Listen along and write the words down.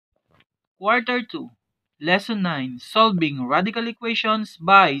Quarter 2, Lesson 9, Solving Radical Equations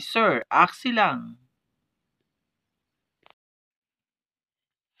by Sir Axilang.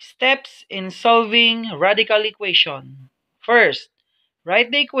 Steps in solving radical equation. First,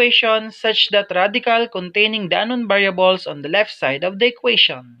 write the equation such that radical containing the unknown variables on the left side of the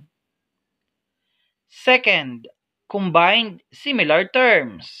equation. Second, combine similar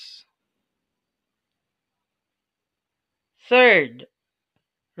terms. Third,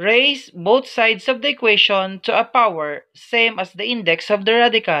 raise both sides of the equation to a power same as the index of the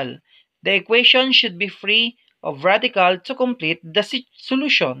radical. The equation should be free of radical to complete the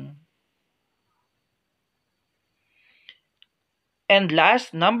solution. And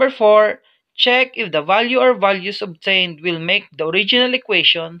last, number 4, check if the value or values obtained will make the original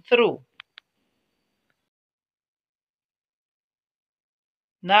equation true.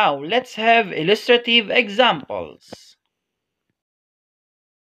 Now, let's have illustrative examples.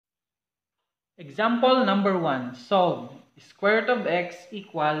 Example number 1. Solve. Square root of x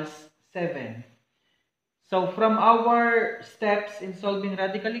equals 7. So from our steps in solving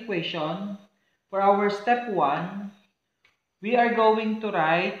radical equation, for our step 1, we are going to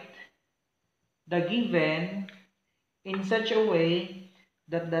write the given in such a way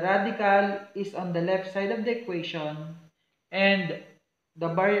that the radical is on the left side of the equation and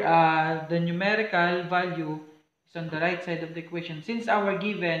the numerical value is on the right side of the equation. Since our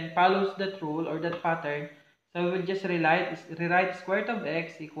given follows that rule or that pattern, so we will just rewrite square root of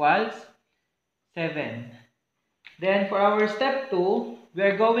x equals 7. Then for our step 2, we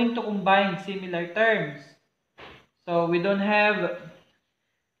are going to combine similar terms. So we don't have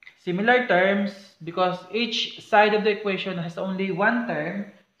similar terms because each side of the equation has only one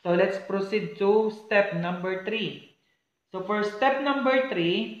term. So let's proceed to step number 3. So for step number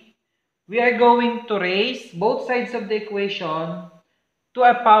 3, we are going to raise both sides of the equation to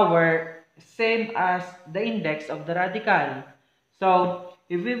a power same as the index of the radical. So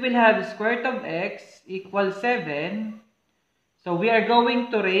if we will have square root of x equals 7, so we are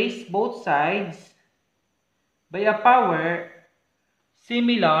going to raise both sides by a power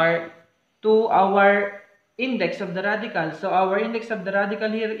similar to our index of the radical. So our index of the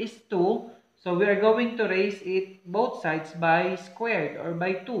radical here is 2. So we are going to raise it both sides by squared or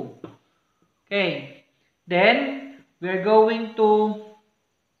by 2. Okay. Then we are going to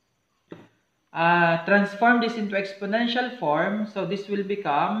transform this into exponential form. So this will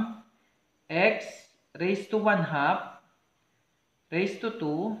become x raised to 1 half raised to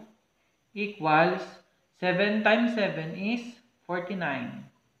 2 equals 7 times 7 is 49.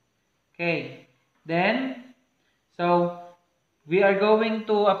 Okay. Then, so we are going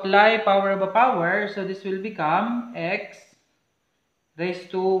to apply power of a power. So this will become x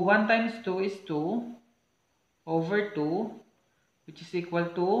raised to 1 times 2 is 2 over 2, which is equal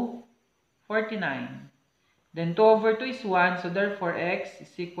to 49. Then 2 over 2 is 1, so therefore x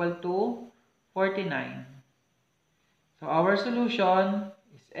is equal to 49. So our solution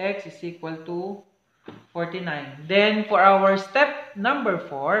is x is equal to 49. Then for our step number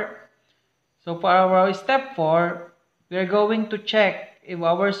 4, so for our step 4, we are going to check if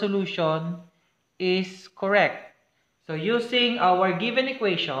our solution is correct. So using our given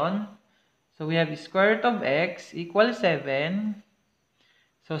equation, so we have square root of x equals 7.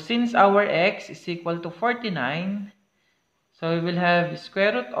 So since our x is equal to 49, so we will have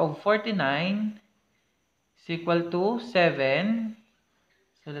square root of 49 is equal to 7.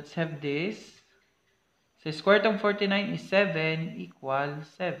 So let's have this. So square root of 49 is 7 equals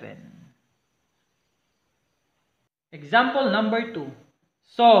 7. Example number 2.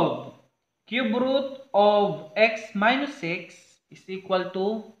 Solve. Cube root of x minus 6 is equal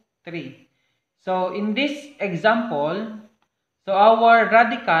to 3. So in this example, so our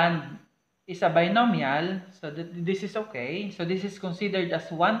radicand is a binomial. So this is okay. So this is considered as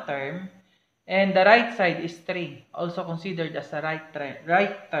one term. And the right side is 3. Also considered as a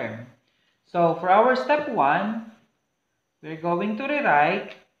right term. So for our step 1, we're going to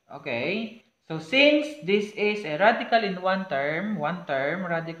rewrite. Okay. So since this is a radical in one term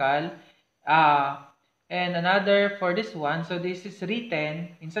radical, and another for this one, so this is written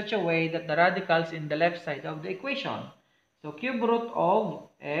in such a way that the radicals in the left side of the equation. So cube root of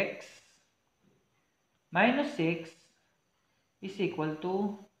x minus 6 is equal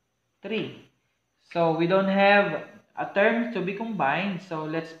to 3. So we don't have a term to be combined, so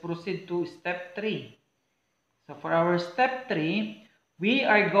let's proceed to step 3. So for our step 3, we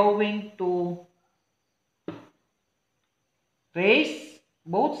are going to raise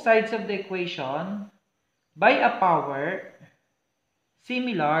both sides of the equation by a power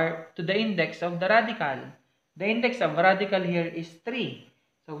similar to the index of the radical. The index of radical here is 3.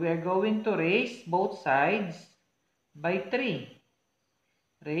 So we are going to raise both sides by 3.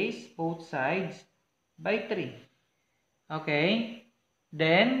 Raise both sides by 3. Okay?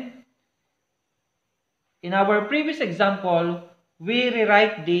 Then, in our previous example, we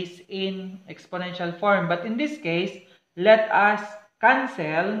rewrite this in exponential form. But in this case, let us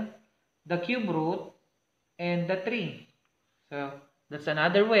cancel the cube root and the 3. So, that's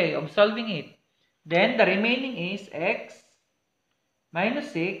another way of solving it. Then, the remaining is x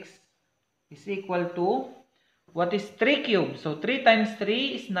minus 6 is equal to, what is 3 cubed? So, 3 times 3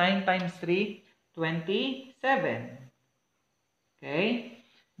 is 9 times 3, 27. Okay?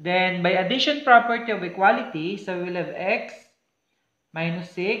 Then, by addition property of equality, so we will have x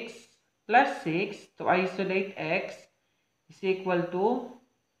minus 6 plus 6 to isolate x is equal to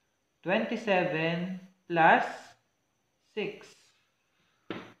 27 plus 6.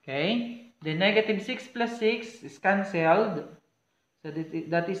 Okay? The negative 6 plus 6 is cancelled. So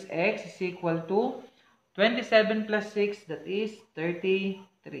that is x is equal to 27 plus 6, that is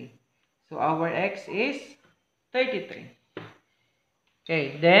 33. So our x is 33.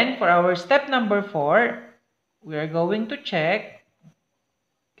 Okay, then for our step number 4, we are going to check,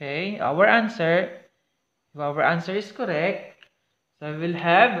 okay, our answer. If our answer is correct, so we will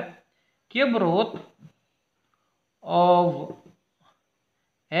have cube root of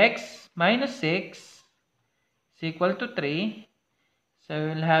x minus 6 is equal to 3. So we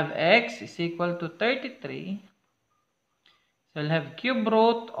will have x is equal to 33. So we'll have cube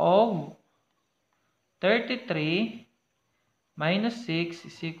root of 33 minus 6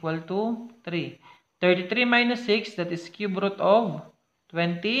 is equal to 3. 33 minus 6, that is cube root of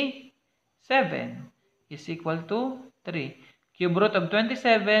 27 is equal to 3. Cube root of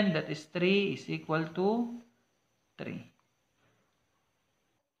 27, that is 3, is equal to 3.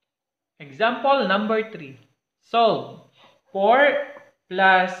 Example number 3. Solve 4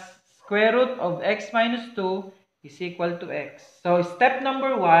 plus square root of x minus 2 is equal to x. So step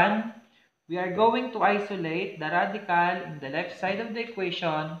number 1, we are going to isolate the radical in the left side of the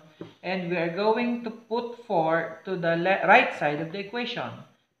equation, and we are going to put 4 to the right side of the equation.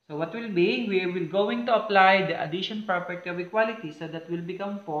 So what will be? We will going to apply the addition property of equality. So that will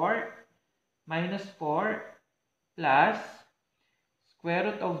become 4 minus 4 plus square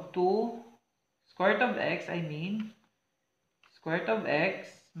root of 2, square root of x, square root of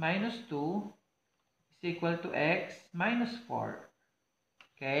x minus 2 is equal to x minus 4.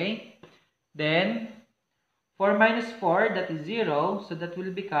 Okay? Then, 4 minus 4, that is 0. So that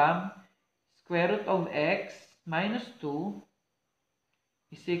will become square root of x minus 2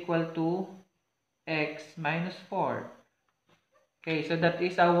 is equal to x minus 4. Okay, so that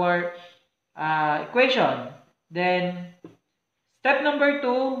is our equation. Then, step number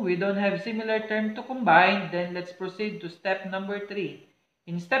 2, we don't have similar term to combine. Then let's proceed to step number 3.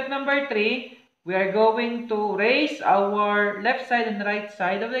 In step number 3, we are going to raise our left side and right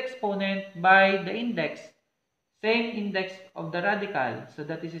side of the exponent by the index. Same index of the radical. So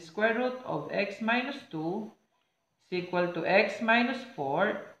that is square root of x minus 2 is equal to x minus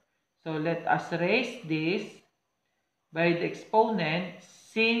 4. So let us raise this by the exponent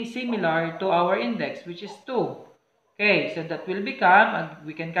similar to our index, which is 2. Okay, so that will become,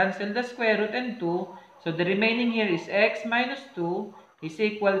 we can cancel the square root and 2. So the remaining here is x minus 2 is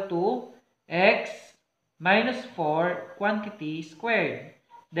equal to x minus 4 quantity squared.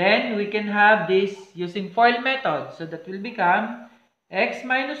 Then we can have this using FOIL method. So that will become x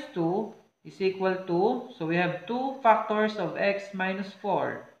minus 2 is equal to, so we have 2 factors of x minus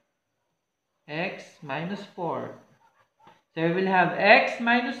 4. X minus 4. So we will have x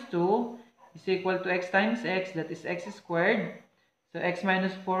minus 2 is equal to x times x, that is x squared. So x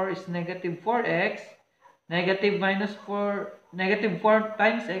minus 4 is negative 4x. Negative 4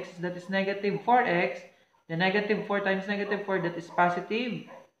 times x, that is negative 4x. The negative 4 times negative 4, that is positive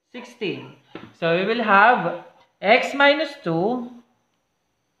 16. So we will have x minus 2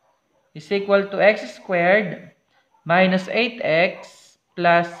 is equal to x squared minus 8x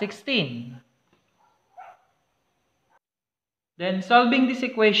plus 16. Then solving this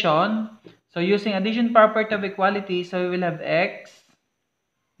equation, so using addition property of equality, so we will have x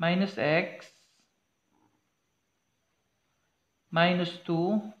minus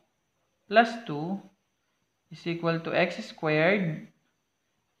 2 plus 2 is equal to x squared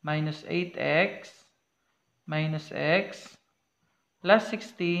minus 8x minus x plus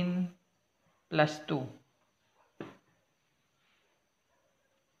 16 plus 2.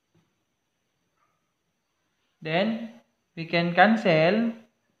 Then we can cancel.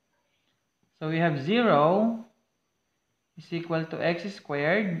 So we have 0 is equal to x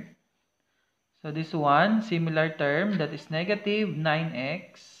squared. So this one, similar term, that is negative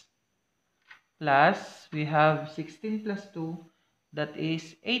 9x plus, we have 16 plus 2, that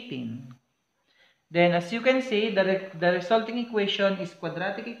is 18. Then as you can see, the resulting equation is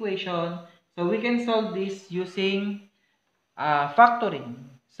quadratic equation. So we can solve this using factoring.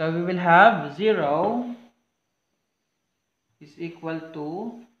 So we will have 0 is equal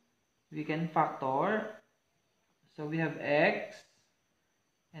to, we can factor. So we have x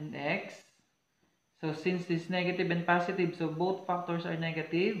and x. So since this negative and positive, so both factors are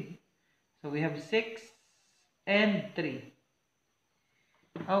negative. So we have 6 and 3.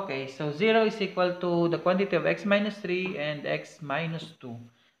 Okay, so 0 is equal to the quantity of x minus 3 and x minus 2.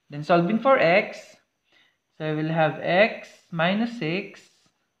 Then solving for x, so we will have x minus 6 is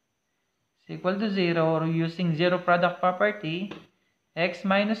equal to 0, or using zero product property, x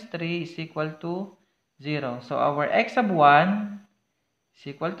minus 3 is equal to 0. So our x sub 1 is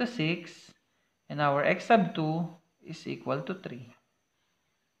equal to 6 and our x sub 2 is equal to 3.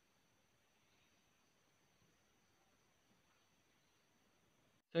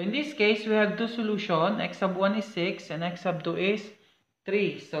 So in this case, we have two solutions. X sub 1 is 6 and x sub 2 is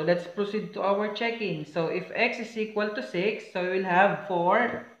 3. So let's proceed to our checking. So if x is equal to 6, so we will have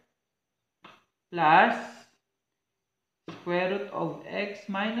 4 plus square root of x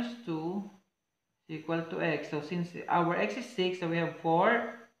minus 2 is equal to x. So since our x is 6, so we have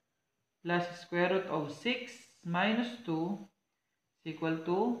 4 plus square root of 6 minus 2 is equal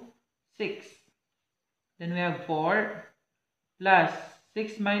to 6. Then we have 4 plus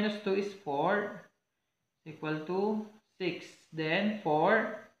 6 minus 2 is 4 is equal to 6. Then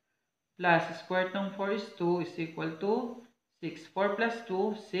 4 plus square root ng 4 is 2 is equal to 6. 4 plus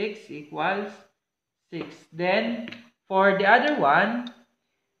 2, 6 equals 6. Then for the other one,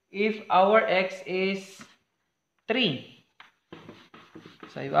 if our x is 3.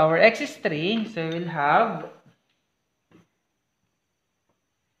 So if our x is 3, so we'll have,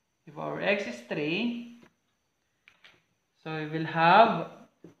 if our x is 3, so we will have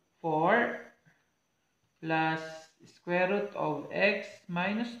 4 plus square root of x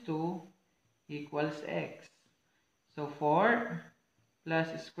minus 2 equals x. So 4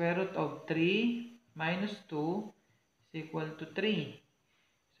 plus square root of 3 minus 2 is equal to 3.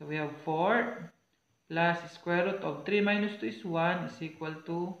 So we have 4 plus square root of 3 minus 2 is 1 is equal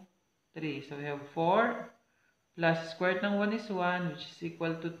to 3. So we have 4 plus square root ng 1 is 1, which is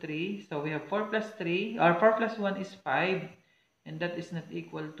equal to 3. So we have 4 plus 3, or 4 plus 1 is 5, and that is not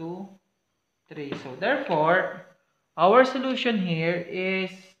equal to 3. So therefore, our solution here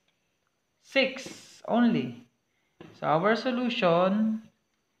is 6 only. So our solution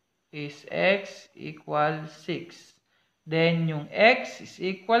is x equals 6. Then yung x is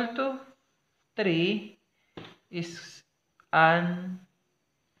equal to 3 is an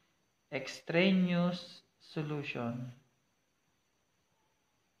extraneous solution.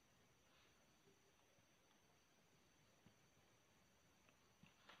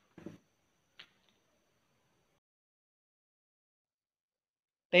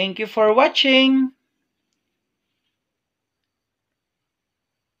 Thank you for watching.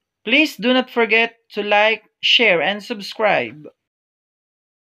 Please do not forget to like, share, and subscribe.